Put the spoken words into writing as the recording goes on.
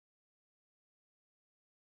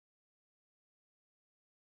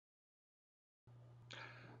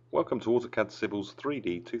Welcome to AutoCAD Civils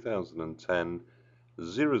 3D 2010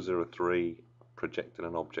 003 Projecting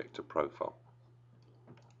an Object to Profile.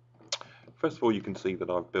 First of all, you can see that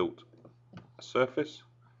I've built a surface,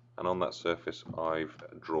 and on that surface I've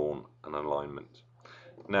drawn an alignment.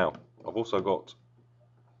 Now, I've also got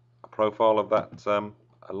a profile of that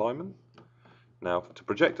alignment. Now, to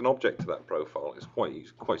project an object to that profile is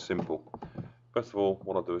quite simple. First of all,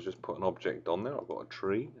 what I'll do is just put an object on there. I've got a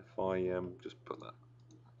tree. If I just put that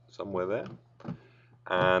somewhere there,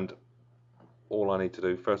 and all I need to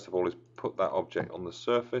do first of all is put that object on the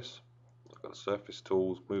surface. I've got surface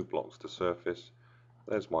tools, move blocks to surface.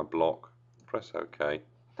 There's my block. Press OK.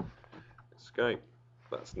 Escape.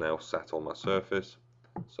 That's now sat on my surface.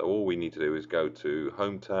 So all we need to do is go to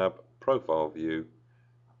Home tab, Profile View,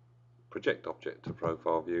 Project Object to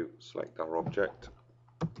Profile View, select our object,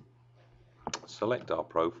 select our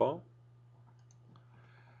profile,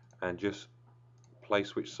 and just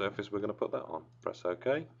place which surface we're going to put that on. Press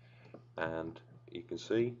OK, and you can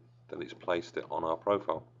see that it's placed it on our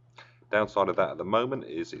profile. Downside of that at the moment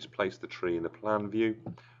is it's placed the tree in the plan view,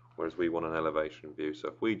 whereas we want an elevation view. So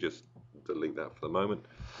if we just delete that for the moment,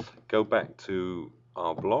 go back to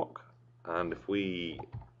our block, and if we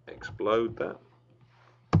explode that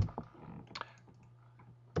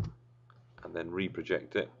and then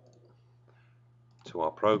reproject it to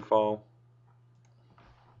our profile,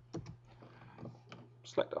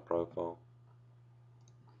 select our profile,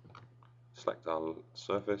 select our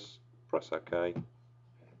surface, press OK,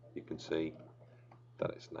 you can see that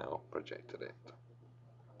it's now projected it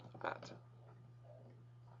at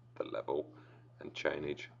the level and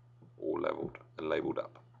chainage all leveled and labeled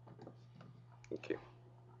up. Thank you.